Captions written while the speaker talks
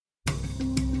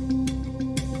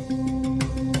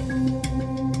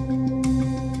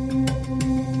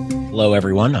Hello,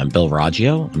 everyone. I'm Bill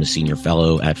Raggio. I'm a senior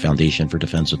fellow at Foundation for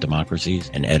Defense of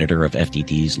Democracies and editor of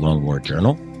FDD's Long War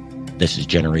Journal. This is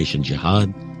Generation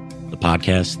Jihad, the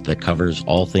podcast that covers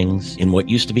all things in what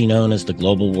used to be known as the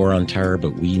global war on terror,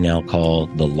 but we now call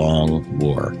the Long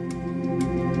War.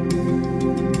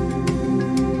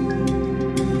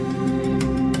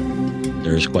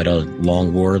 There's quite a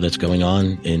long war that's going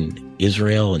on in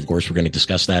Israel. And of course, we're going to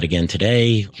discuss that again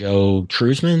today. Joe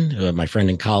Truzman, my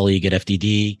friend and colleague at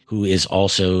FDD, who is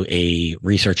also a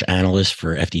research analyst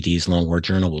for FDD's Long War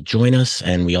Journal, will join us.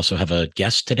 And we also have a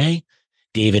guest today,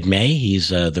 David May. He's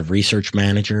the research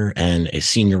manager and a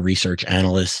senior research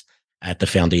analyst at the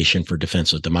Foundation for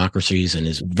Defense of Democracies and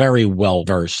is very well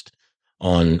versed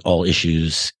on all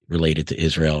issues related to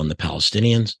Israel and the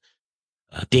Palestinians.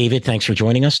 David, thanks for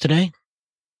joining us today.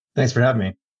 Thanks for having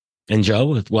me. And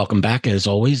Joe, welcome back as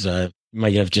always. You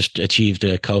might have just achieved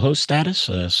a co-host status.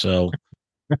 So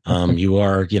you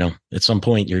are, at some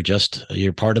point you're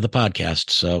part of the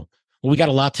podcast. So we got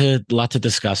a lot to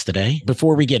discuss today.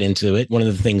 Before we get into it, one of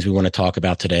the things we want to talk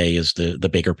about today is the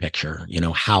bigger picture.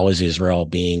 How is Israel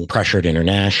being pressured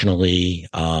internationally?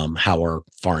 How are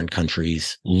foreign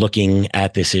countries looking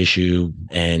at this issue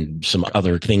and some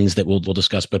other things that we'll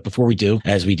discuss. But before we do,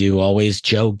 as we do always,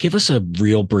 Joe, give us a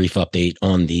real brief update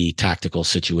on the tactical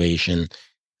situation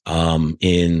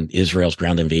in Israel's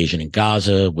ground invasion in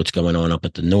Gaza, what's going on up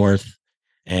at the north,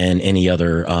 and any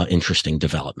other interesting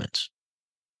developments.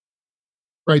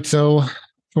 Right. So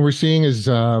what we're seeing is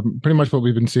pretty much what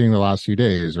we've been seeing the last few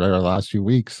days, right? Or last few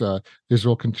weeks.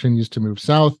 Israel continues to move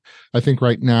south. I think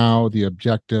right now the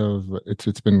objective,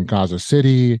 it's been Gaza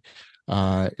City,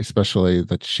 especially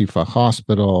the Shifa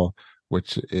Hospital,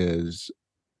 which is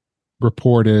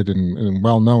reported and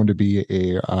well known to be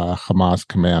a Hamas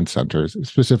command center,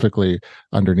 specifically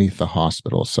underneath the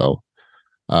hospital. So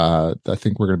I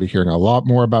think we're going to be hearing a lot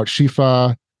more about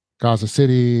Shifa, Gaza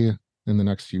City, in the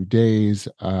next few days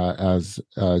as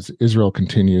Israel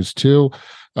continues to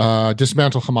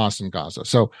dismantle Hamas in Gaza.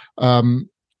 So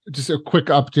just a quick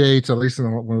update, at least in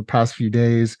the past few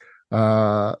days,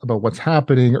 about what's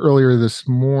happening. Earlier this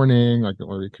morning,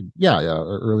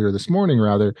 earlier this morning,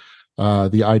 rather,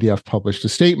 the IDF published a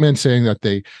statement saying that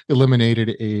they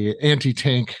eliminated a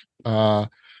anti-tank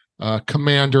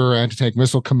anti-tank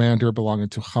missile commander belonging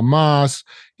to Hamas.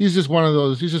 He's just one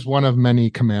of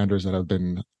many commanders that have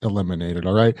been eliminated.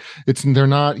 All right.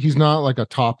 He's not like a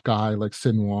top guy like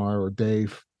Sinwar or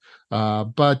Dave.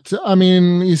 But I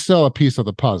mean, he's still a piece of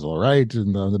the puzzle, right?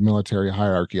 In the military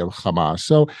hierarchy of Hamas.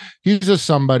 So he's just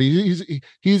somebody,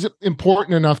 he's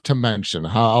important enough to mention.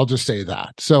 I'll just say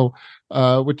that. So,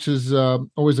 which is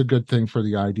always a good thing for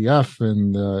the IDF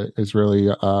and the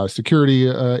Israeli security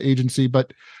agency.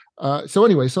 But so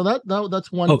anyway, so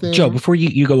that's one thing. Joe, before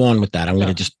you go on with that, I'm going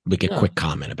to just make a quick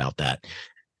comment about that.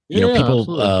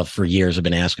 People for years have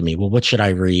been asking me, well, what should I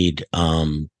read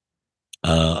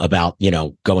about,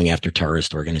 going after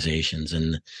terrorist organizations?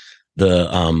 And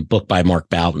the book by Mark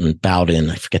Bowden,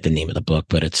 I forget the name of the book,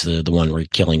 but it's the one where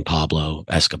killing Pablo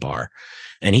Escobar.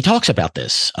 And he talks about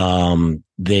this. Part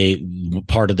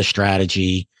of the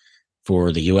strategy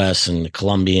for the U.S. and the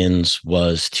Colombians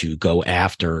was to go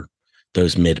after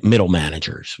those middle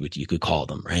managers, which you could call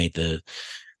them, right?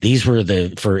 These were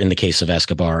in the case of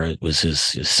Escobar, it was his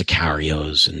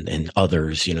sicarios and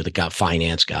others, that got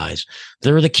finance guys.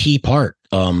 They're the key part.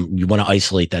 You want to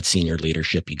isolate that senior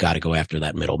leadership. You got to go after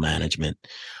that middle management.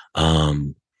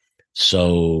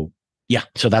 So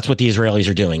that's what the Israelis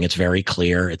are doing. It's very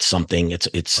clear. It's something,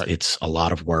 it's a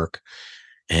lot of work.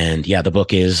 And the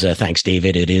book is, thanks,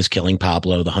 David. It is Killing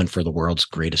Pablo, The Hunt for the World's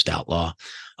Greatest Outlaw.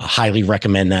 I highly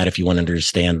recommend that if you want to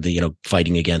understand the,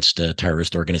 fighting against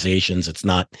terrorist organizations. It's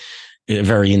not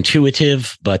very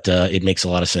intuitive, but it makes a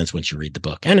lot of sense once you read the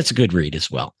book. And it's a good read as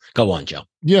well. Go on, Joe.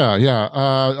 Yeah.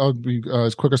 I'll be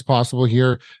as quick as possible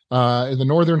here. In the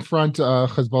northern front,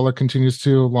 Hezbollah continues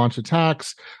to launch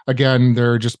attacks. Again,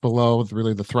 they're just below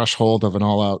really the threshold of an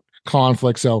all-out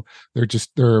conflict. So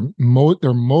they're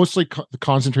mostly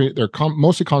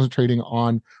concentrating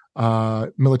on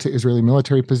Israeli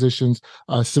military positions.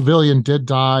 Civilian did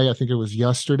die, I think it was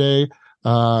yesterday,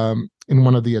 in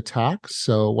one of the attacks.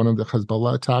 So one of the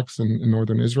Hezbollah attacks in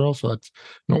northern Israel. So that's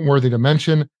noteworthy to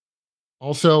mention.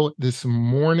 Also, this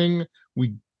morning,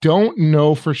 we don't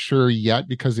know for sure yet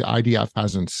because the IDF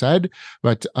hasn't said,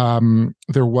 but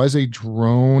there was a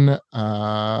drone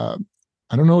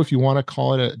I don't know if you want to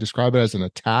call it describe it as an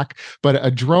attack, but a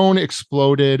drone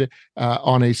exploded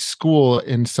on a school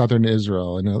in southern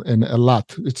Israel in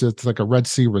Eilat. It's like a Red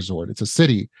Sea resort. It's a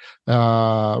city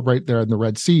right there in the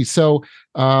Red Sea. So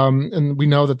and we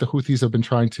know that the Houthis have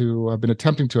been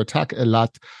attempting to attack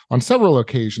Eilat on several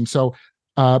occasions. So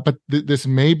but this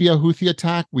may be a Houthi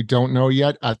attack. We don't know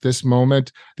yet. At this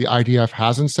moment, the IDF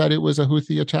hasn't said it was a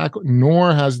Houthi attack,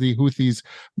 nor has the Houthis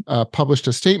published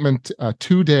a statement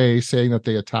today saying that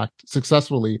they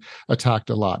successfully attacked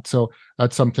Eilat. So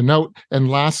that's something to note. And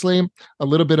lastly, a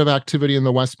little bit of activity in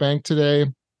the West Bank today,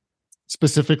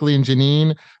 specifically in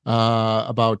Jenin.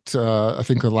 I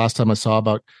think the last time I saw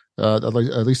about at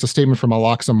least a statement from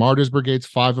Al-Aqsa Martyrs Brigades.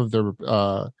 5 of their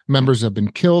members have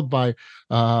been killed by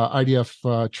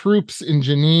IDF troops in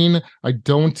Jenin. I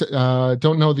don't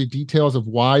know the details of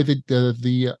why the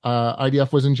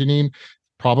IDF was in Jenin.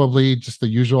 Probably just the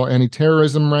usual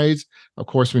anti-terrorism raids. Of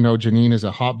course, we know Jenin is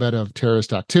a hotbed of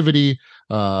terrorist activity.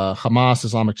 Hamas,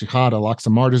 Islamic Jihad, Al-Aqsa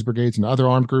Martyrs Brigades, and other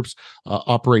armed groups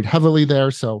operate heavily there.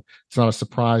 So it's not a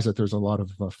surprise that there's a lot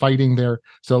of fighting there.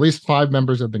 So at least 5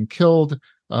 members have been killed.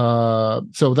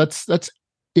 So that's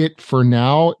it for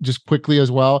now. Just quickly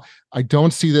as well, I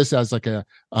don't see this as like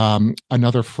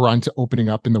another front opening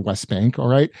up in the West Bank. All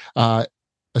right.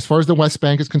 As far as the West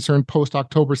Bank is concerned, post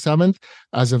October 7th,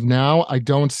 as of now, I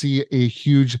don't see a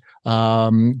huge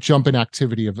jump in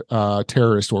activity of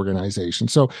terrorist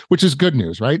organizations. So, which is good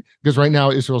news, right? Because right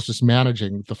now Israel's just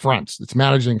managing the fronts. It's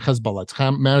managing Hezbollah. It's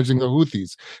managing the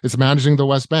Houthis. It's managing the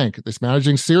West Bank. It's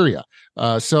managing Syria.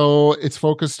 So it's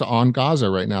focused on Gaza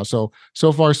right now. So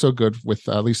far, so good with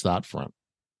at least that front.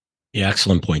 Yeah,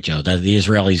 excellent point, Joe. That the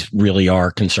Israelis really are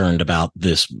concerned about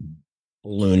this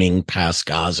ballooning past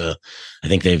Gaza. I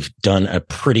think they've done a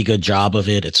pretty good job of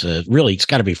it. It's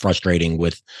got to be frustrating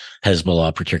with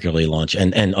Hezbollah, particularly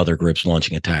and other groups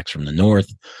launching attacks from the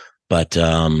north. But,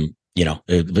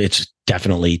 it's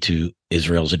definitely to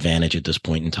Israel's advantage at this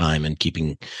point in time and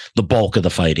keeping the bulk of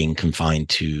the fighting confined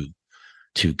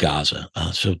to Gaza.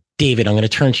 So David, I'm going to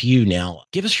turn to you now.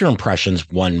 Give us your impressions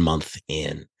 1 month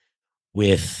in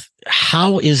with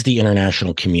how is the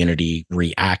international community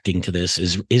reacting to this?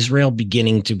 Is Israel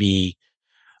beginning to be,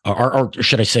 or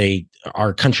should I say,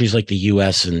 are countries like the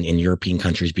U.S. and European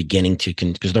countries beginning to,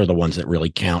 because they're the ones that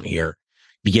really count here,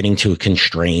 beginning to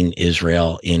constrain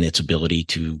Israel in its ability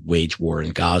to wage war in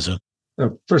Gaza?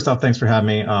 So first off, thanks for having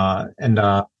me.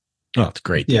 Oh, it's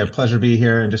great. Yeah, pleasure to be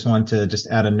here. And just wanted to just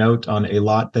add a note on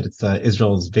Eilat that it's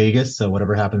Israel's Vegas. So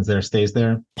whatever happens there stays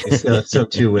there. So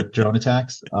too with drone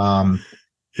attacks.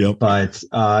 Yep. But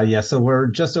so we're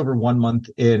just over 1 month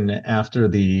in after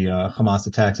the Hamas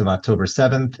attacks of October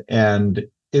 7th. And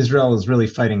Israel is really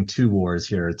fighting 2 wars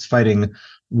here. It's fighting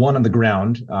one on the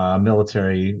ground,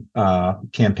 military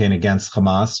campaign against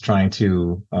Hamas, trying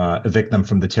to evict them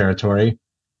from the territory.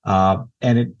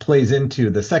 And it plays into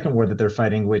the second war that they're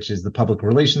fighting, which is the public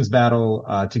relations battle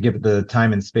to give it the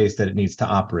time and space that it needs to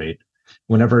operate.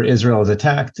 Whenever Israel is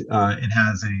attacked, it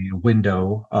has a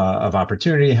window of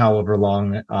opportunity, however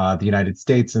long the United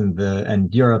States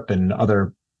and Europe and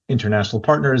other international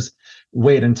partners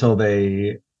wait until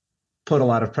they put a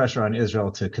lot of pressure on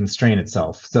Israel to constrain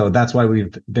itself. So that's why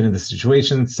we've been in this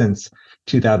situation since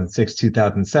 2006,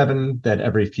 2007, that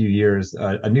every few years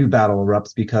a new battle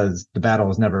erupts because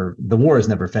the war is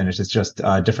never finished. It's just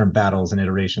different battles and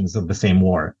iterations of the same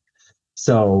war.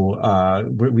 So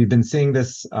we've been seeing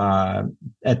this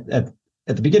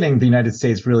at the beginning. The United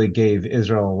States really gave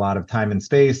Israel a lot of time and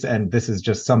space, and this is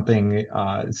just something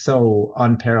so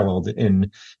unparalleled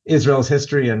in Israel's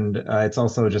history, and it's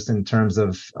also just in terms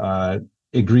of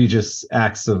egregious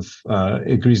acts of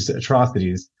egregious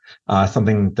atrocities,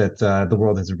 something that the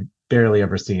world has barely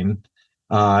ever seen.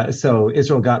 So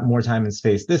Israel got more time and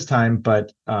space this time,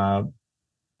 but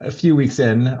a few weeks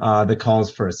in, the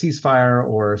calls for a ceasefire,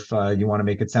 or if you want to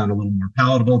make it sound a little more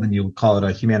palatable, then you would call it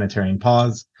a humanitarian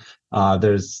pause.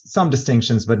 There's some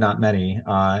distinctions, but not many.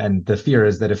 And the fear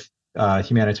is that if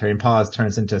humanitarian pause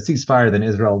turns into a ceasefire, then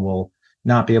Israel will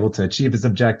not be able to achieve its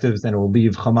objectives and it will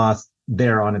leave Hamas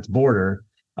there on its border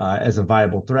as a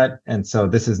viable threat. And so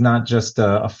this is not just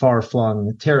a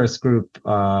far-flung terrorist group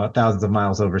thousands of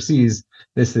miles overseas.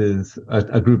 This is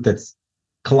a group that's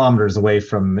kilometers away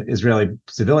from Israeli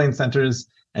civilian centers.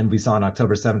 And we saw on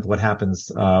October 7th what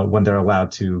happens when they're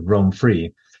allowed to roam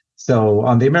free. So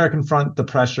on the American front, the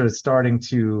pressure is starting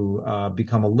to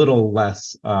become a little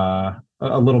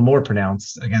more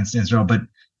pronounced against Israel. But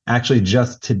actually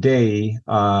just today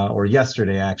or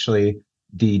yesterday, actually,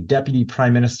 the deputy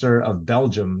prime minister of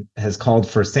Belgium has called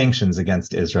for sanctions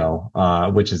against Israel,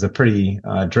 which is a pretty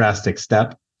drastic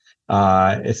step.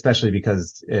 especially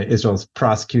because Israel's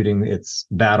prosecuting its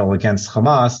battle against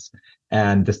Hamas.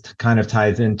 And this kind of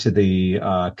ties into the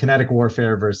kinetic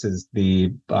warfare versus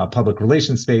the public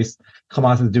relations space.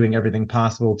 Hamas is doing everything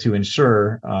possible to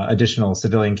ensure additional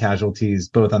civilian casualties,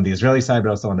 both on the Israeli side, but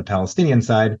also on the Palestinian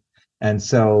side. And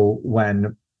so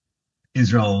when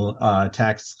Israel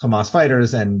attacks Hamas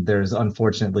fighters, and there's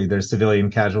civilian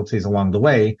casualties along the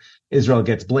way, Israel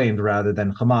gets blamed rather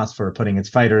than Hamas for putting its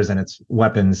fighters and its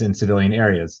weapons in civilian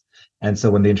areas. And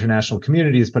so when the international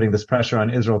community is putting this pressure on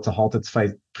Israel to halt its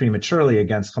fight prematurely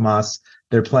against Hamas,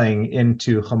 they're playing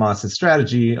into Hamas's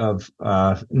strategy of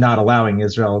not allowing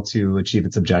Israel to achieve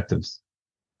its objectives.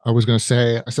 I was going to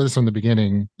say, I said this from the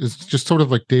beginning, it's just sort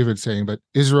of like David saying, but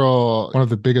Israel, one of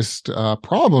the biggest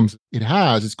problems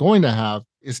it's going to have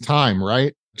is time,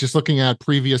 right? Just looking at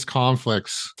previous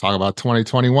conflicts, talk about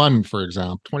 2021, for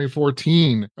example,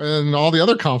 2014, and all the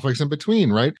other conflicts in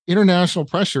between, right? International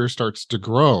pressure starts to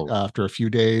grow after a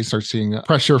few days, start seeing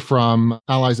pressure from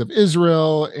allies of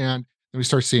Israel, and we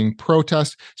start seeing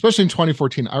protests, especially in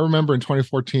 2014. I remember in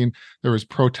 2014, there was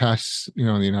protests, in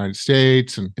the United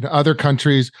States and in other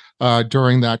countries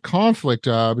during that conflict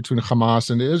between Hamas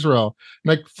and Israel.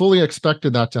 And I fully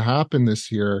expected that to happen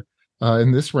this year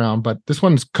in this round, but this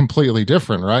one's completely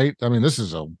different, right? I mean, this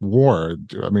is a war.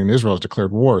 I mean, Israel has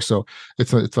declared war, so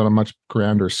it's on a much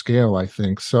grander scale, I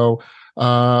think. So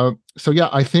yeah,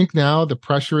 I think now the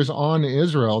pressure is on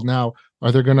Israel. Now,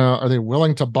 are they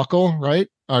willing to buckle, right?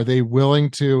 Are they willing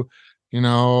to,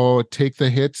 take the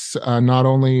hits, not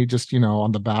only just,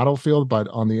 on the battlefield, but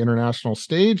on the international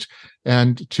stage,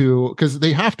 and because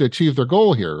they have to achieve their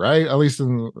goal here, right? At least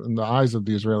in the eyes of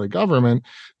the Israeli government,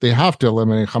 they have to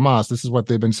eliminate Hamas. This is what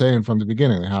they've been saying from the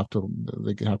beginning. They have to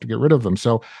get rid of them.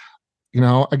 So,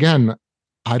 again,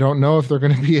 I don't know if they're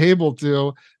going to be able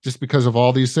to, just because of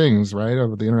all these things, right?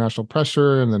 Of the international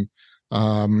pressure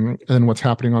and what's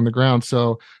happening on the ground.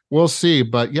 So we'll see.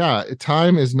 But yeah,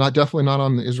 time is definitely not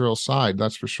on the Israel side.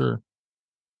 That's for sure.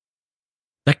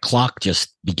 That clock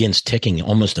just begins ticking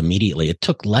almost immediately. It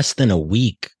took less than a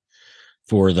week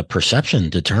for the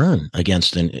perception to turn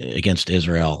against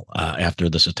Israel after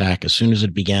this attack. As soon as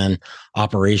it began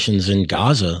operations in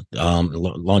Gaza,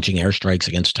 launching airstrikes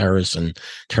against terrorists and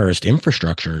terrorist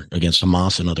infrastructure against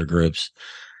Hamas and other groups.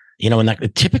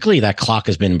 And typically that clock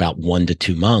has been about 1 to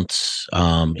 2 months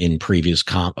in previous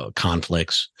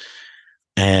conflicts.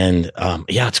 And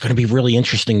it's going to be really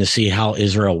interesting to see how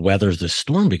Israel weathers this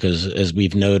storm, because as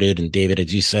we've noted, and David,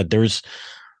 as you said, there's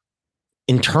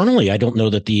internally, I don't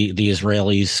know that the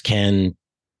Israelis can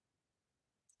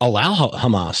allow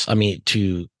Hamas,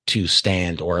 to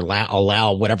stand, or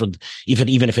allow whatever,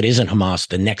 even if it isn't Hamas,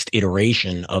 the next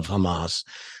iteration of Hamas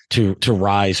to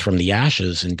rise from the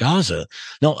ashes in Gaza.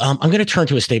 Now, I'm going to turn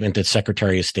to a statement that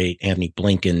Secretary of State Antony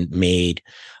Blinken made.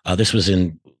 This was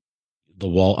in the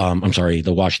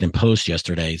Washington Post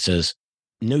yesterday. It says,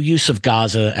 "No use of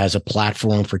Gaza as a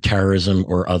platform for terrorism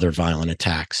or other violent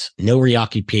attacks. No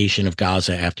reoccupation of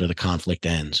Gaza after the conflict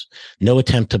ends. No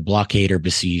attempt to blockade or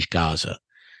besiege Gaza."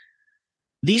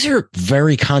 These are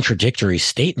very contradictory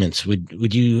statements.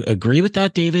 Would you agree with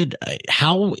that, David?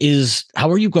 How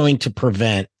are you going to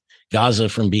prevent Gaza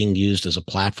from being used as a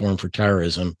platform for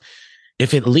terrorism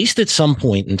if at least at some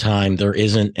point in time there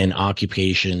isn't an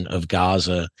occupation of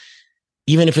Gaza,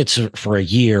 even if it's for a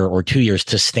year or 2 years,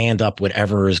 to stand up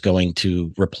whatever is going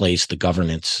to replace the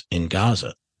governance in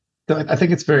Gaza? So I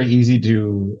think it's very easy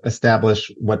to establish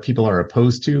what people are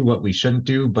opposed to, what we shouldn't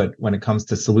do. But when it comes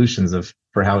to solutions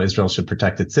for how Israel should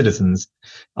protect its citizens,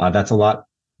 that's a lot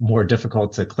more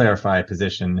difficult to clarify a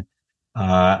position.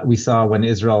 We saw when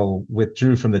Israel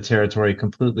withdrew from the territory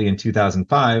completely in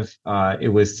 2005, it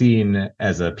was seen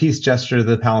as a peace gesture to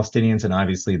the Palestinians. And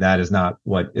obviously that is not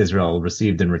what Israel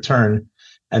received in return.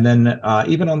 And then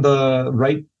even on the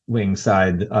right wing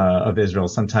side of Israel,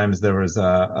 sometimes there was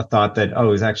a thought that, it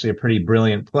was actually a pretty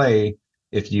brilliant play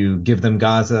if you give them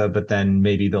Gaza, but then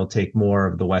maybe they'll take more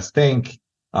of the West Bank.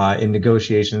 In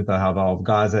negotiations, they'll have all of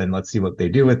Gaza, and let's see what they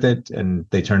do with it. And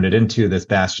they turned it into this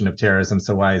bastion of terrorism.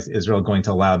 So why is Israel going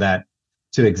to allow that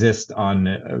to exist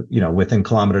within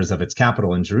kilometers of its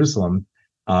capital in Jerusalem?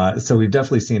 So we've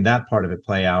definitely seen that part of it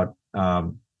play out.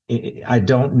 I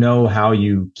don't know how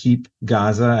you keep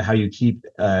Gaza, how you keep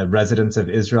residents of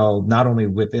Israel, not only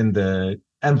within the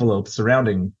envelope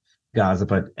surrounding Gaza,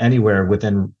 but anywhere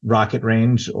within rocket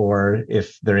range, or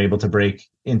if they're able to break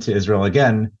into Israel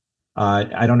again.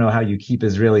 I don't know how you keep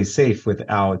Israelis safe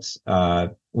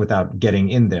without getting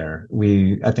in there.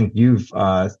 I think you've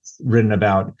written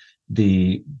about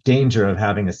the danger of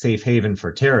having a safe haven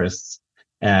for terrorists.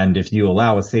 And if you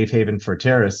allow a safe haven for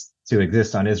terrorists to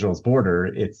exist on Israel's border,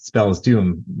 it spells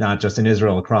doom, not just in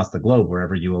Israel, across the globe,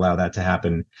 wherever you allow that to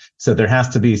happen. So there has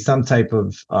to be some type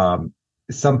of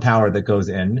some power that goes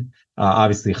in.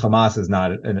 Obviously, Hamas is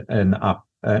not an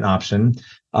option.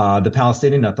 The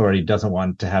Palestinian Authority doesn't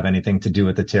want to have anything to do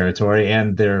with the territory,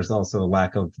 and there's also a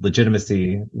lack of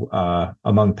legitimacy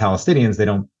among Palestinians. They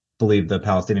don't believe the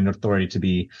Palestinian Authority to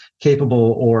be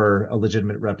capable or a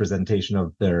legitimate representation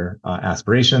of their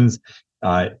aspirations.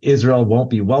 Israel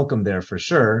won't be welcome there for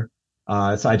sure.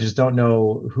 So I just don't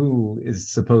know who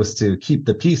is supposed to keep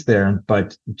the peace there,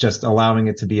 but just allowing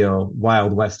it to be a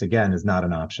Wild West again is not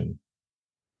an option.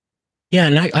 Yeah,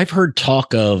 and I've heard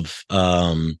talk of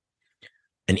an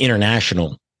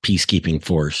international peacekeeping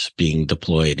force being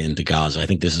deployed into Gaza. I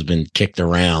think this has been kicked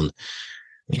around.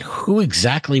 I mean, who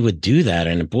exactly would do that?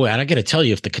 And boy, I got to tell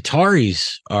you, if the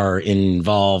Qataris are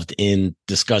involved in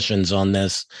discussions on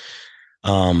this,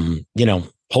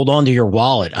 hold on to your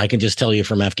wallet. I can just tell you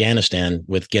from Afghanistan,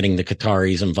 with getting the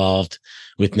Qataris involved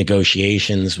with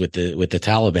negotiations with the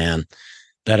Taliban,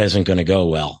 that isn't going to go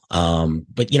well.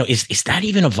 But is that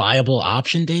even a viable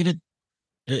option, David?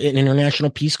 An international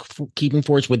peacekeeping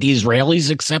force? Would the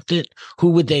Israelis accept it?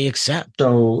 Who would they accept?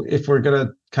 So if we're going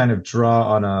to kind of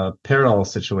draw on a parallel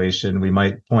situation, we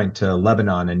might point to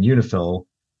Lebanon and UNIFIL.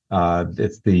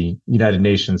 It's the United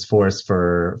Nations force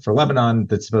for Lebanon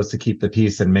that's supposed to keep the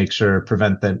peace and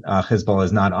prevent that Hezbollah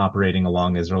is not operating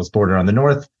along Israel's border on the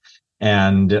north.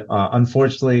 And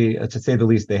unfortunately, to say the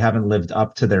least, they haven't lived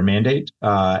up to their mandate,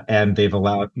 and they've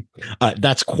allowed.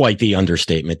 That's quite the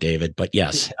understatement, David. But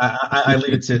yes, I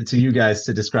leave it to you guys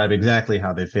to describe exactly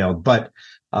how they failed. But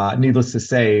needless to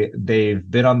say, they've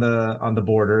been on the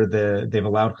border. They've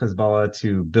allowed Hezbollah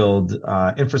to build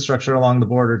infrastructure along the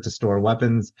border to store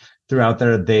weapons throughout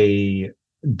there. They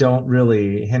don't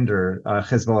really hinder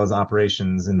Hezbollah's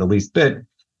operations in the least bit.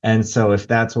 And so if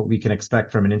that's what we can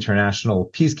expect from an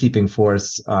international peacekeeping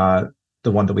force, the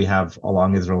one that we have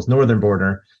along Israel's northern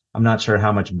border, I'm not sure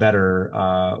how much better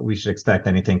we should expect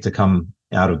anything to come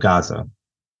out of Gaza.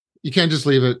 You can't just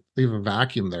leave a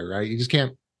vacuum there, right? You just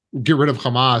can't get rid of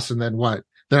Hamas and then what?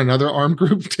 Then another armed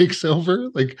group takes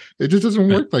over? Like, it just doesn't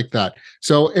work like that.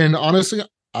 So, and honestly,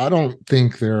 I don't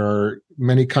think there are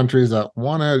many countries that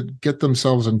want to get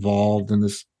themselves involved in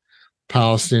this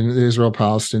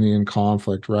Israel-Palestinian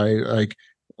conflict, right? Like,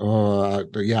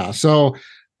 yeah. So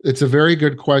it's a very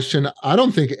good question. I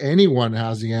don't think anyone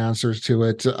has the answers to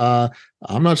it.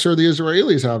 I'm not sure the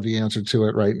Israelis have the answer to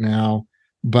it right now.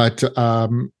 But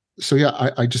so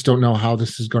yeah, I just don't know how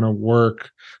this is going to work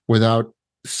without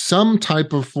some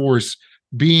type of force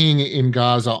being in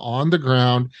Gaza on the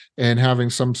ground and having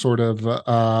some sort of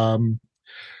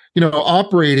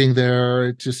operating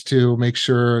there just to make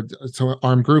sure so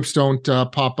armed groups don't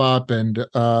pop up and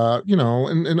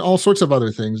and all sorts of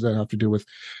other things that have to do with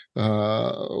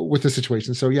the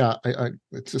situation. So yeah,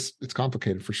 it's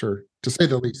complicated for sure, to say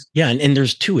the least. Yeah, and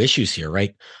there's two issues here,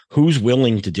 right? Who's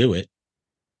willing to do it?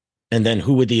 And then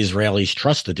who would the Israelis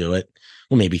trust to do it?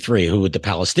 Well, maybe three. Who would the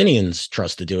Palestinians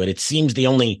trust to do it? It seems the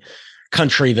only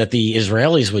country that the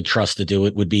Israelis would trust to do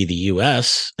it would be the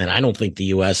U.S. And I don't think the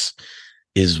U.S.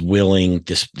 is willing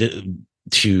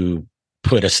to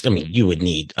put you would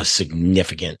need a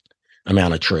significant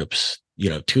amount of troops,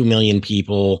 2 million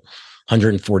people,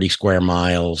 140 square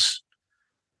miles.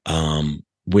 The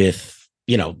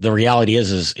reality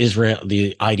is Israel,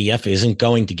 the IDF isn't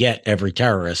going to get every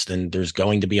terrorist, and there's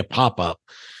going to be a pop-up.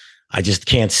 I just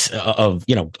can't of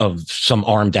some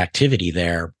armed activity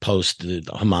there post the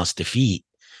Hamas defeat.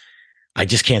 I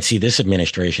just can't see this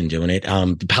administration doing it.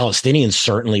 The Palestinians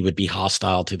certainly would be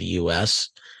hostile to the U.S.,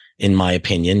 in my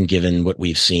opinion, given what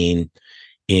we've seen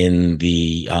in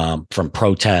the from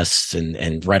protests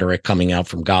and rhetoric coming out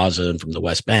from Gaza and from the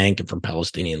West Bank and from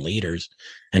Palestinian leaders.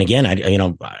 And again,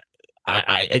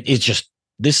 it's just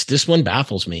this one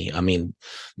baffles me. I mean,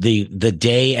 the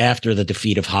day after the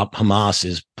defeat of Hamas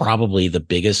is probably the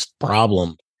biggest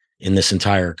problem in this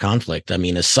entire conflict. I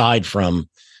mean, aside from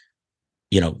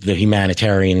the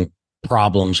humanitarian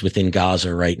problems within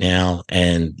Gaza right now,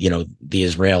 and the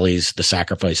Israelis, the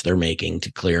sacrifice they're making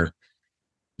to clear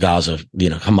Gaza,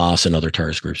 Hamas and other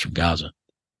terrorist groups from Gaza.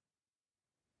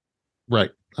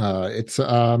 Right. It's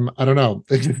I don't know.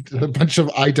 A bunch of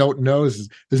I don't knows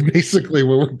is basically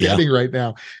what we're getting right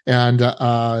now.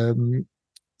 And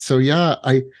so yeah,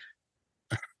 I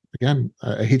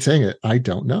hate saying it. I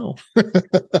don't know.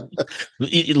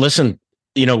 Listen,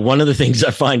 one of the things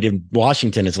I find in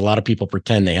Washington is a lot of people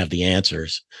pretend they have the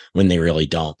answers when they really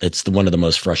don't. It's one of the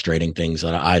most frustrating things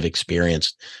that I've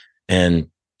experienced. And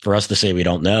for us to say we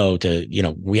don't know,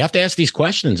 we have to ask these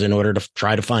questions in order to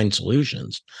try to find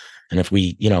solutions. And if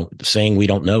we, saying we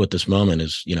don't know at this moment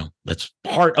is, that's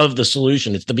part of the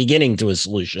solution. It's the beginning to a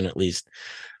solution, at least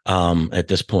at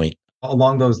this point.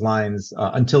 Along those lines,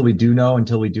 until we do know,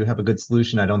 until we do have a good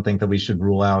solution, I don't think that we should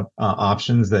rule out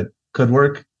options that could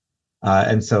work.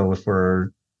 And so if we're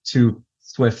too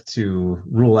swift to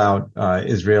rule out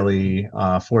Israeli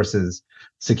forces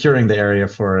securing the area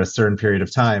for a certain period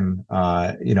of time,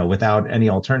 without any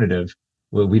alternative,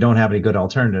 we don't have any good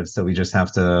alternatives. So we just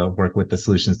have to work with the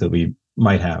solutions that we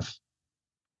might have.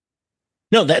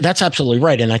 No, that's absolutely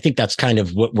right. And I think that's kind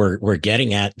of what we're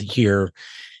getting at here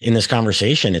in this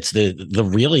conversation. It's the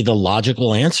really the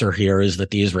logical answer here is that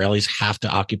the Israelis have to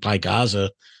occupy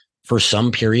Gaza for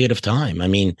some period of time. I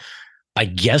mean, I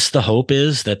guess the hope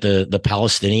is that the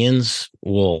Palestinians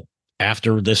will,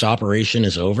 after this operation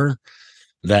is over,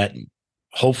 that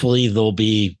hopefully they'll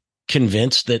be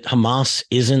convinced that Hamas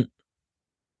isn't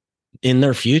in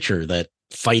their future, that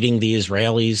fighting the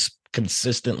Israelis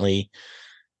consistently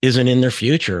isn't in their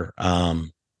future.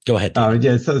 Go ahead.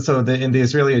 Yeah. So in the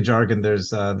Israeli jargon, there's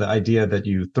the idea that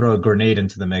you throw a grenade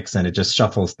into the mix and it just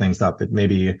shuffles things up. It may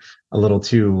be a little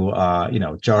too,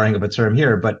 jarring of a term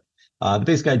here, but the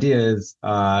basic idea is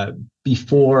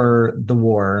before the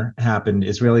war happened,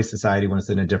 Israeli society was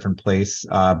in a different place,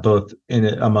 both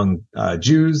among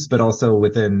Jews, but also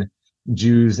within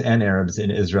Jews and Arabs in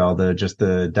Israel.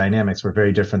 The dynamics were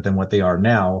very different than what they are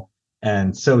now.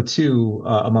 And so too,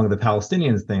 among the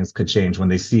Palestinians, things could change when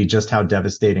they see just how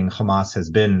devastating Hamas has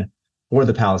been for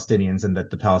the Palestinians and that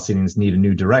the Palestinians need a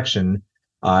new direction.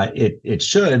 It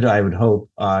should, I would hope,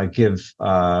 give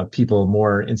people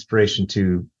more inspiration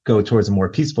to go towards a more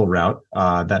peaceful route.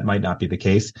 That might not be the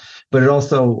case, but it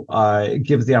also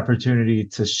gives the opportunity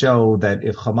to show that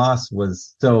if Hamas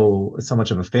was so much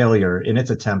of a failure in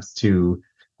its attempts to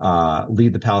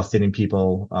lead the Palestinian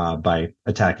people by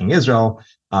attacking Israel,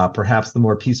 perhaps the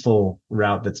more peaceful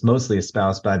route that's mostly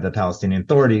espoused by the Palestinian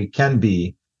Authority can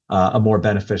be a more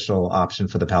beneficial option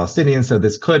for the Palestinians. So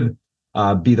this could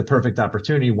be the perfect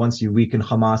opportunity once you weaken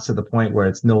Hamas to the point where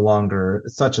it's no longer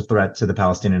such a threat to the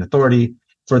Palestinian Authority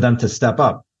for them to step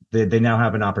up. They now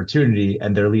have an opportunity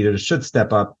and their leaders should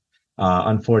step up.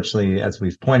 Unfortunately, as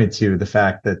we've pointed to, the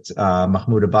fact that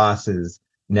Mahmoud Abbas is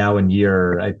now in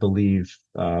year, I believe,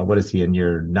 in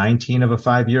year 19 of a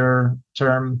 5-year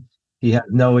term. He has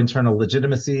no internal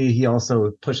legitimacy. He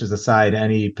also pushes aside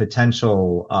any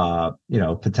potential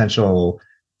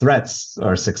threats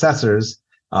or successors,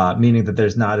 meaning that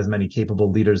there's not as many capable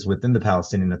leaders within the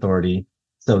Palestinian Authority.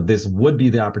 So this would be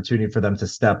the opportunity for them to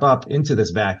step up into this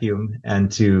vacuum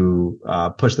and to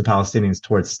push the Palestinians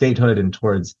towards statehood and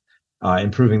towards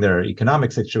improving their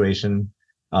economic situation.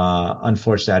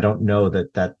 Unfortunately, I don't know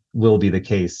that will be the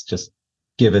case, just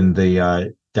given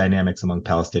the dynamics among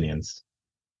Palestinians.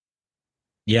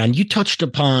 Yeah, and you touched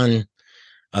upon,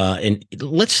 and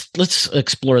let's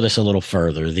explore this a little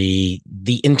further. The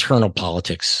internal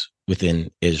politics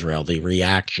within Israel, the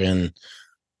reaction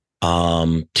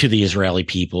to the Israeli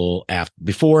people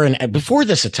before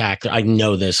this attack. I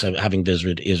know this, having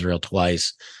visited Israel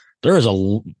twice. There is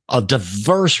a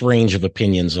diverse range of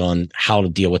opinions on how to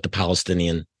deal with the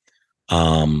Palestinian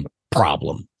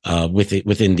problem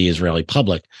within the Israeli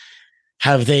public.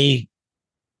 Have they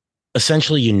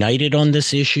essentially united on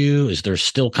this issue? Is there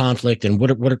still conflict, and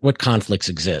what conflicts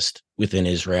exist within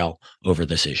Israel over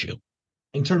this issue?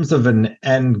 In terms of an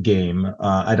end game,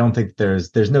 I don't think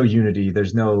there's no unity.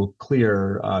 There's no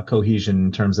clear cohesion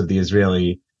in terms of the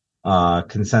Israeli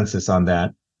consensus on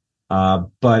that.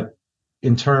 But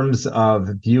in terms of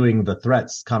viewing the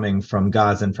threats coming from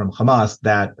Gaza and from Hamas,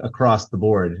 that across the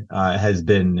board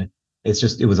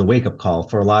it was a wake up call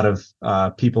for a lot of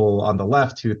people on the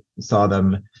left who saw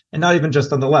them, and not even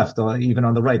just on the left, even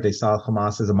on the right, they saw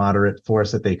Hamas as a moderate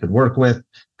force that they could work with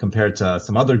compared to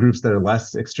some other groups that are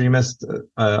less extremist.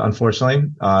 Unfortunately,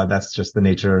 that's just the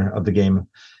nature of the game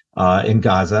in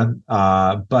Gaza.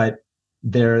 But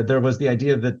there was the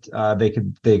idea that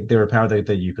they were a power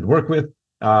that you could work with,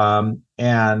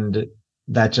 and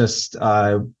that just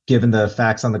given the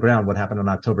facts on the ground, what happened on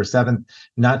October 7th,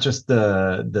 not just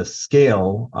the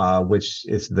scale, which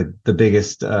is the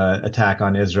biggest attack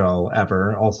on Israel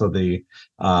ever, also the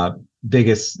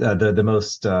biggest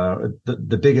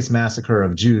the biggest massacre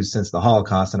of Jews since the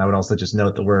Holocaust. And I would also just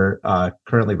note that we're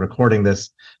currently recording this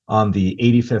on the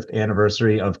 85th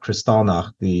anniversary of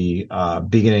Kristallnacht, the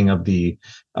beginning of the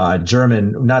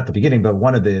German, not the beginning, but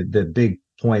one of the big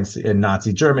points in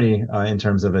Nazi Germany in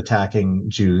terms of attacking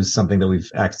Jews, something that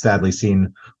we've sadly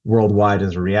seen worldwide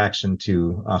as a reaction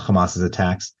to Hamas's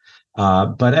attacks.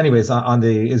 But anyways, on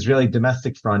the Israeli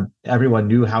domestic front, everyone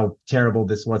knew how terrible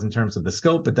this was in terms of the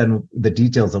scope, but then the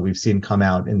details that we've seen come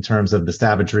out in terms of the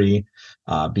savagery,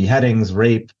 beheadings,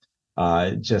 rape,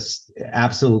 just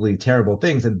absolutely terrible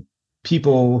things. And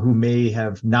people who may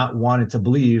have not wanted to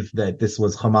believe that this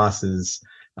was Hamas's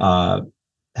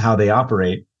how they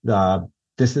operate.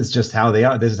 This is just how they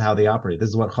are. This is how they operate. This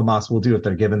is what Hamas will do if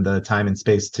they're given the time and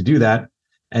space to do that.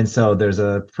 And so there's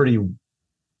a pretty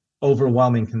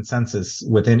overwhelming consensus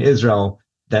within Israel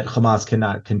that Hamas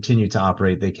cannot continue to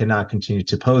operate. They cannot continue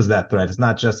to pose that threat. It's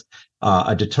not just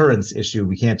a deterrence issue.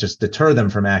 We can't just deter them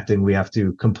from acting. We have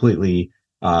to completely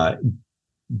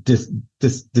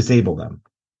disable them.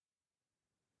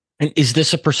 And is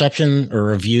this a perception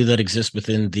or a view that exists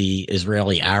within the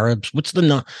Israeli Arabs?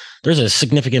 There's a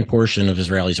significant portion of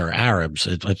Israelis are Arabs.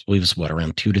 I believe it's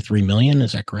around 2 to 3 million.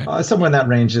 Is that correct? Somewhere in that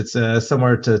range. It's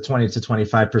somewhere to 20 to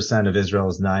 25% of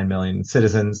Israel's 9 million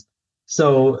citizens.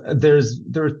 So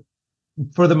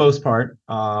for the most part,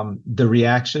 the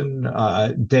reaction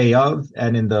day of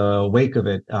and in the wake of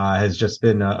it has just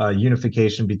been a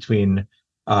unification between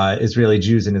Israeli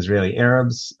Jews and Israeli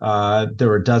Arabs. There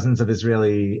were dozens of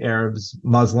Israeli Arabs,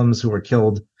 Muslims who were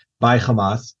killed by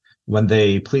Hamas when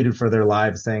they pleaded for their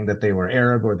lives, saying that they were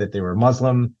Arab or that they were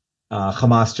Muslim.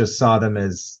 Hamas just saw them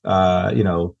as,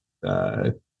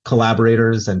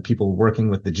 collaborators and people working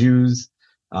with the Jews.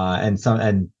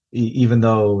 And even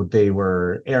though they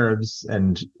were Arabs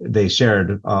and they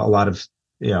shared a lot of,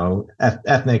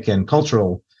 ethnic and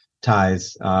cultural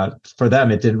ties, for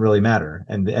them, it didn't really matter.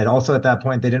 And also at that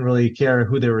point, they didn't really care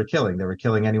who they were killing. They were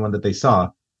killing anyone that they saw.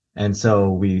 And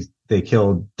so they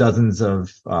killed dozens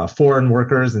of foreign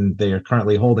workers, and they are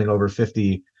currently holding over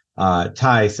 50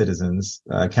 Thai citizens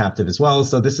captive as well.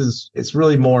 So it's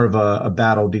really more of a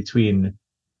battle between,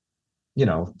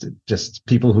 just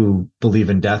people who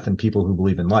believe in death and people who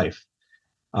believe in life.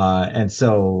 And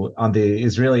so on the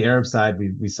Israeli Arab side,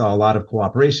 we saw a lot of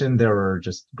cooperation. There were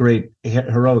just great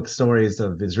heroic stories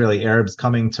of Israeli Arabs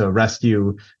coming to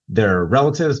rescue their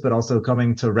relatives, but also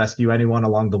coming to rescue anyone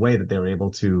along the way that they were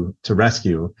able to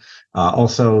rescue.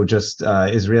 Also, just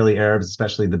Israeli Arabs,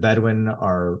 especially the Bedouin,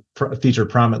 are featured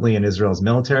prominently in Israel's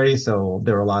military. So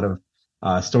there are a lot of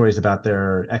stories about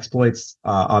their exploits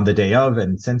on the day of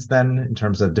and since then in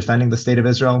terms of defending the state of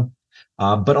Israel.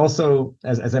 But also,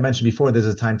 as I mentioned before, there's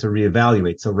a time to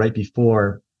reevaluate. So right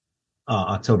before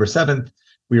October 7th,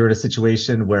 we were in a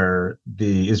situation where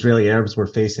the Israeli Arabs were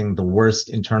facing the worst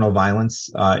internal violence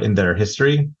in their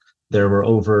history. There were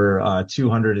over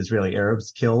 200 Israeli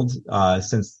Arabs killed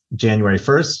since January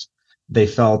 1st.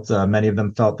 Many of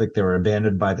them felt like they were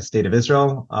abandoned by the state of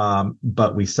Israel.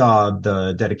 But we saw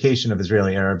the dedication of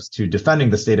Israeli Arabs to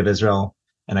defending the state of Israel.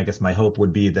 And I guess my hope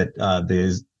would be that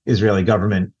the Israeli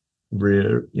government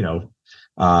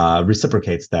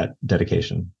reciprocates that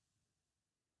dedication.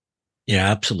 Yeah,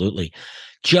 absolutely.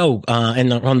 Joe,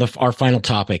 and on our final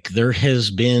topic, there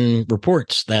has been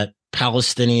reports that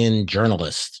Palestinian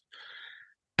journalists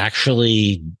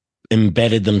actually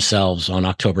embedded themselves on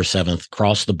October 7th,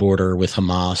 crossed the border with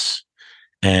Hamas,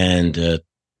 and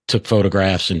took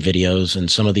photographs and videos.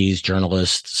 And some of these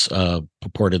journalists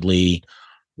purportedly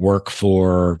work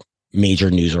for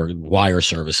major news or wire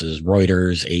services,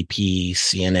 Reuters, AP,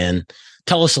 CNN.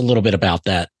 Tell us a little bit about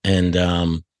that. And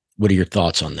what are your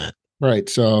thoughts on that? Right.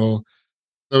 So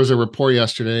there was a report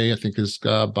yesterday, I think is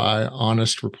by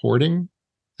Honest Reporting.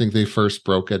 I think they first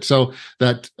broke it. So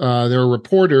that there are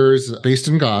reporters based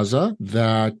in Gaza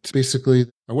that basically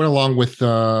went along with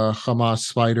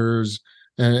Hamas fighters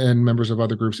and members of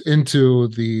other groups into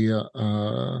the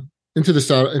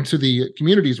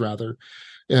communities rather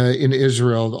in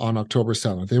Israel on October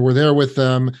 7th. They were there with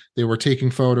them. They were taking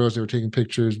photos. They were taking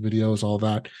pictures, videos, all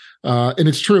that. And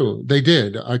it's true. They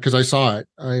did, because I saw it.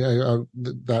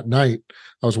 That night,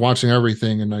 I was watching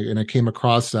everything, and I came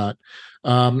across that.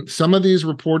 Some of these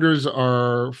reporters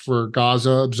are for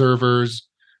Gaza observers,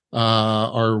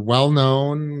 are well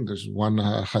known. There's one,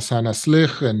 Hassan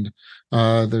Aslich, and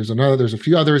there's a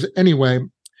few others. Anyway,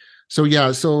 so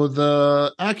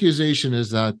the accusation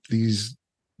is that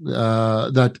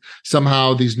that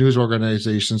somehow these news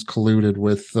organizations colluded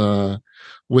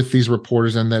with these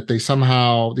reporters, and that they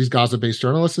somehow, these Gaza-based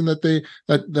journalists, and that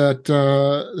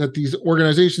these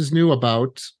organizations knew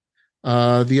about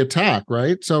the attack,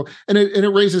 right? So, and it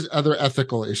raises other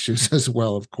ethical issues as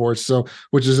well, of course. So,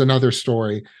 which is another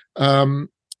story.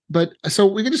 But so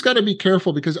we just got to be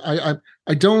careful, because I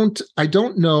don't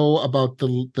know about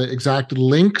the exact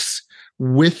links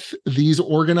with these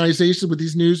organizations, with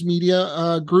these news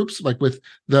media groups, like with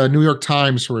the New York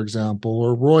Times, for example,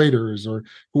 or Reuters, or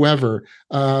whoever.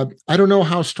 I don't know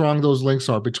how strong those links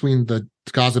are between the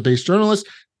Gaza-based journalists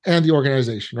and the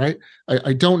organization, right?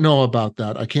 I don't know about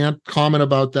that. I can't comment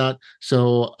about that.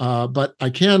 So, but I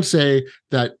can say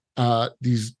that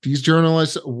these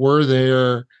journalists were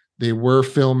there. They were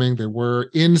filming. They were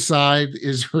inside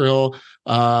Israel.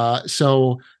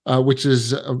 Which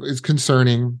is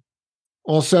concerning.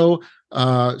 Also,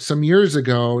 some years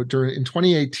ago, in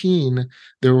 2018,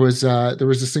 there was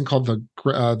this thing called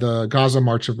the Gaza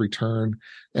March of Return,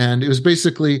 and it was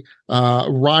basically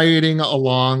rioting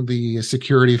along the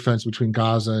security fence between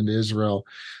Gaza and Israel,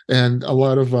 and a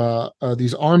lot of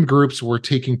these armed groups were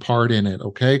taking part in it.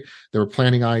 Okay, they were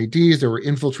planting IEDs, they were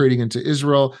infiltrating into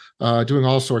Israel, doing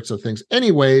all sorts of things.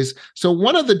 Anyways, so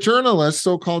one of the journalists,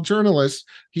 so-called journalists,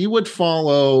 he would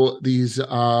follow these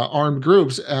armed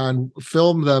groups and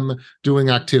film them doing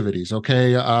activities,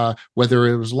 okay? Whether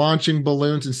it was launching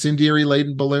balloons,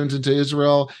 incendiary-laden balloons into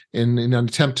Israel in an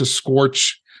attempt to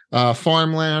scorch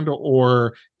farmland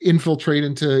or infiltrate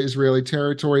into Israeli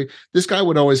territory. This guy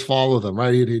would always follow them,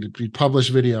 right? He'd publish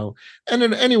video. And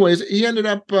then anyways, he ended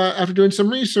up, after doing some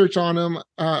research on him,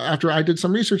 after I did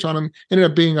some research on him, ended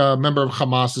up being a member of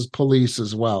Hamas's police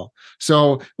as well.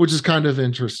 So, which is kind of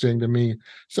interesting to me.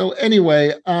 So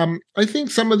anyway, I think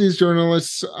some of these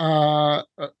journalists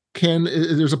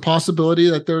there's a possibility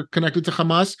that they're connected to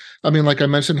Hamas. I mean, like I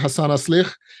mentioned, Hassan Aslich,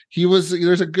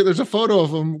 there's a photo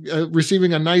of him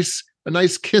receiving a nice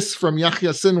kiss from Yahya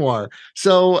Sinwar.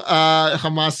 So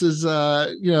Hamas is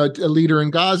a leader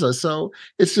in Gaza. So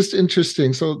it's just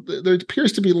interesting. So there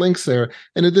appears to be links there,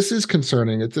 and this is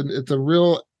concerning. It's a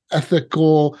real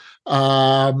ethical.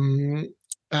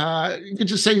 You could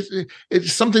just say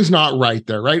something's not right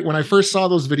there, right? When I first saw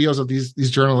those videos of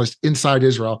these journalists inside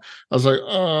Israel, I was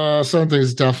like,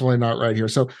 something's definitely not right here.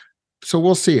 So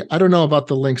we'll see. I don't know about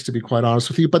the links, to be quite honest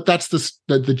with you, but that's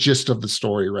the gist of the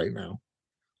story right now.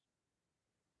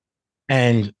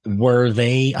 And were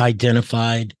they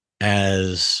identifying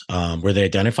themselves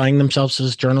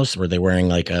as journalists? Were they wearing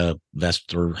like a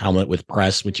vest or helmet with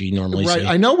press, which you normally see?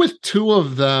 I know with two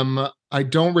of them, I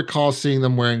don't recall seeing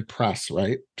them wearing press,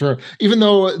 right? Even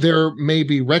though they're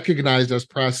maybe recognized as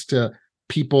press to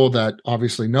people that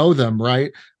obviously know them,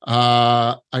 right?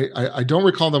 I don't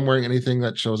recall them wearing anything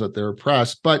that shows that they're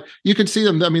press, but you could see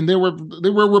them. I mean, they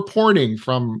were reporting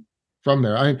from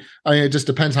there. It just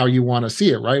depends how you want to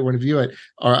see it, right? When you view it,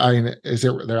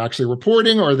 they're actually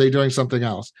reporting, or are they doing something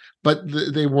else? But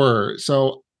they were.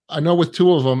 So I know with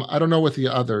two of them. I don't know with the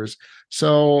others.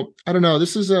 So I don't know.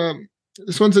 This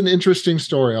one's an interesting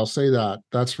story. I'll say that.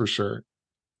 That's for sure.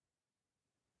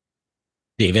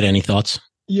 David, any thoughts?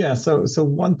 Yeah. So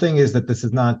one thing is that this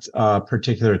is not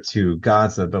particular to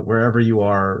Gaza, but wherever you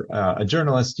are a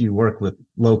journalist, you work with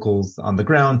locals on the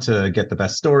ground to get the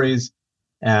best stories.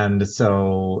 And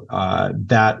so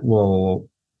that will,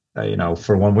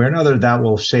 for one way or another, that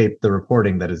will shape the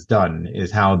reporting that is done,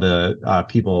 is how the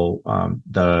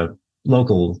the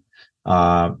local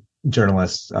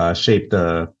journalists shape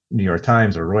the New York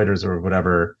Times or Reuters or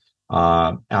whatever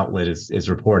outlet is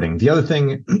reporting. The other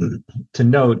thing to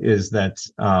note is that,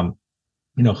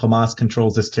 Hamas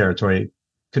controls this territory,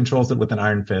 controls it with an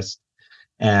iron fist,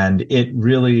 and it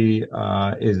really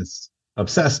is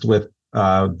obsessed with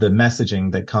the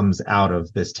messaging that comes out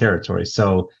of this territory.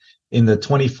 So in the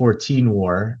 2014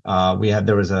 war,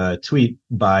 there was a tweet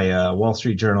by a Wall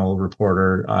Street Journal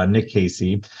reporter, Nick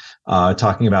Casey,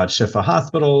 talking about Shifa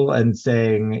Hospital and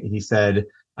he said,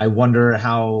 I wonder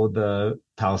how the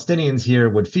Palestinians here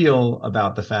would feel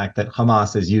about the fact that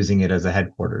Hamas is using it as a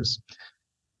headquarters.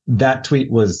 That tweet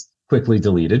was quickly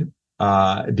deleted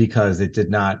because it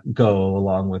did not go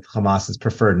along with Hamas's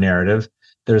preferred narrative.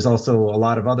 There's also a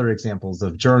lot of other examples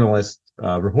of journalists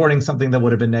reporting something that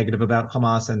would have been negative about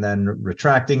Hamas and then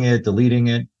retracting it, deleting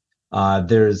it.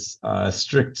 There's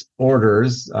strict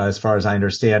orders, as far as I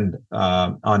understand,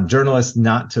 on journalists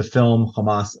not to film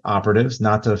Hamas operatives,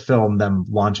 not to film them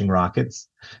launching rockets,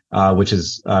 which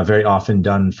is very often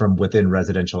done from within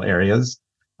residential areas.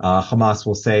 Hamas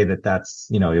will say that that's,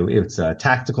 it's a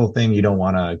tactical thing. You don't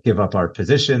want to give up our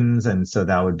positions. And so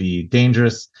that would be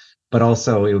dangerous. But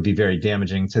also it would be very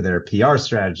damaging to their PR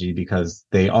strategy because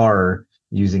they are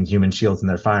using human shields and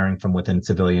they're firing from within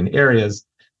civilian areas.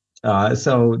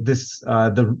 So this,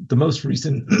 the most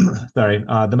recent,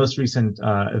 the most recent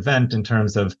event in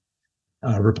terms of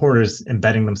reporters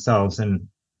embedding themselves and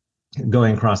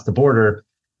going across the border,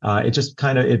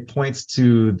 it points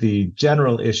to the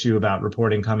general issue about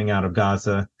reporting coming out of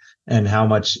Gaza and how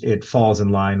much it falls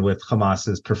in line with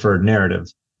Hamas's preferred narrative.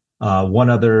 One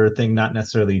other thing, not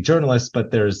necessarily journalists,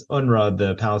 but there's UNRWA,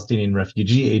 the Palestinian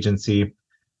Refugee Agency.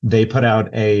 They put out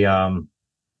a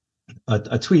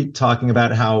tweet talking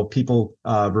about how people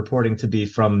reporting to be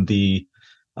from the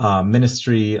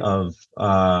Ministry of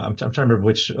I'm trying to remember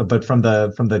which, but from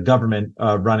the government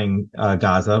running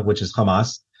Gaza, which is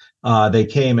Hamas. They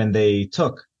came and they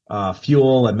took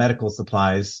fuel and medical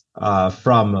supplies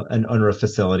from an UNRWA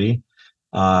facility.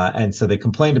 And so they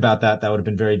complained about that. That would have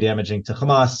been very damaging to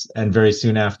Hamas. And very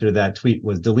soon after, that tweet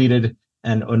was deleted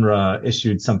and UNRWA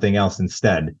issued something else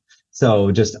instead.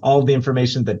 So just all the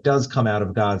information that does come out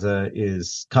of Gaza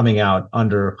is coming out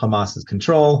under Hamas's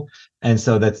control. And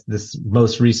so that's this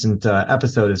most recent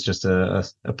episode is just a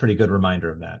pretty good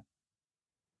reminder of that.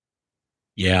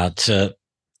 Yeah,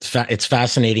 it's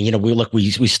fascinating.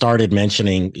 We started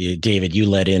mentioning, David, you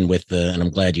led in with and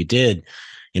I'm glad you did.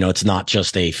 It's not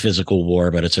just a physical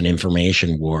war, but it's an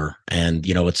information war. And,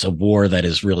 it's a war that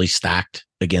is really stacked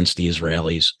against the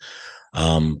Israelis.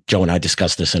 Joe and I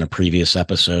discussed this in a previous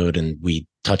episode, and we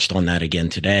touched on that again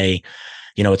today.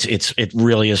 It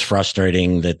really is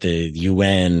frustrating that the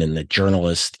UN and the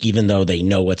journalists, even though they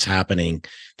know what's happening,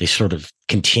 they sort of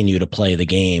continue to play the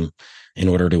game in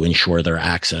order to ensure their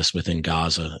access within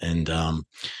Gaza. And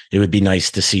it would be nice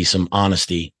to see some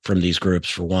honesty from these groups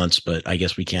for once, but I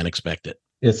guess we can't expect it.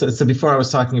 Yeah, so before I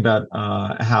was talking about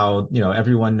how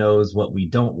everyone knows what we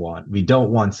don't want. We don't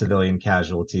want civilian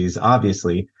casualties,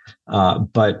 obviously,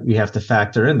 but we have to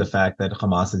factor in the fact that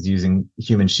Hamas is using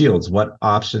human shields. What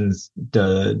options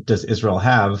does Israel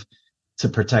have to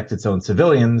protect its own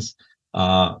civilians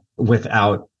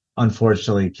without,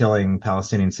 unfortunately, killing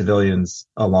Palestinian civilians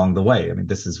along the way? I mean,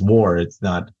 this is war. It's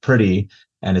not pretty,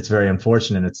 and it's very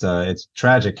unfortunate. It's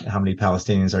tragic how many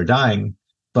Palestinians are dying.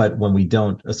 But when we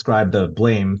don't ascribe the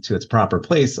blame to its proper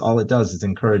place, all it does is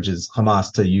encourages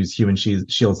Hamas to use human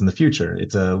shields in the future.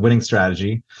 It's a winning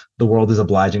strategy. The world is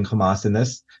obliging Hamas in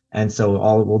this. And so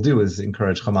all it will do is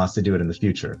encourage Hamas to do it in the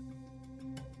future.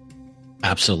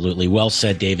 Absolutely. Well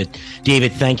said, David.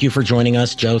 David, thank you for joining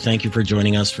us. Joe, thank you for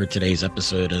joining us for today's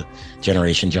episode of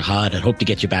Generation Jihad. I hope to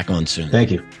get you back on soon.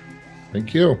 Thank you.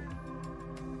 Thank you.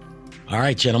 All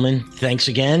right, gentlemen. Thanks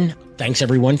again. Thanks,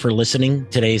 everyone, for listening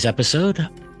to today's episode.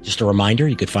 Just a reminder,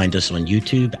 you could find us on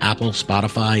YouTube, Apple,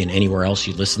 Spotify, and anywhere else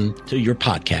you listen to your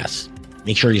podcasts.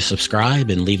 Make sure you subscribe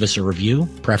and leave us a review,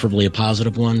 preferably a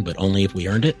positive one, but only if we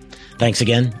earned it. Thanks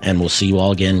again, and we'll see you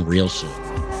all again real soon.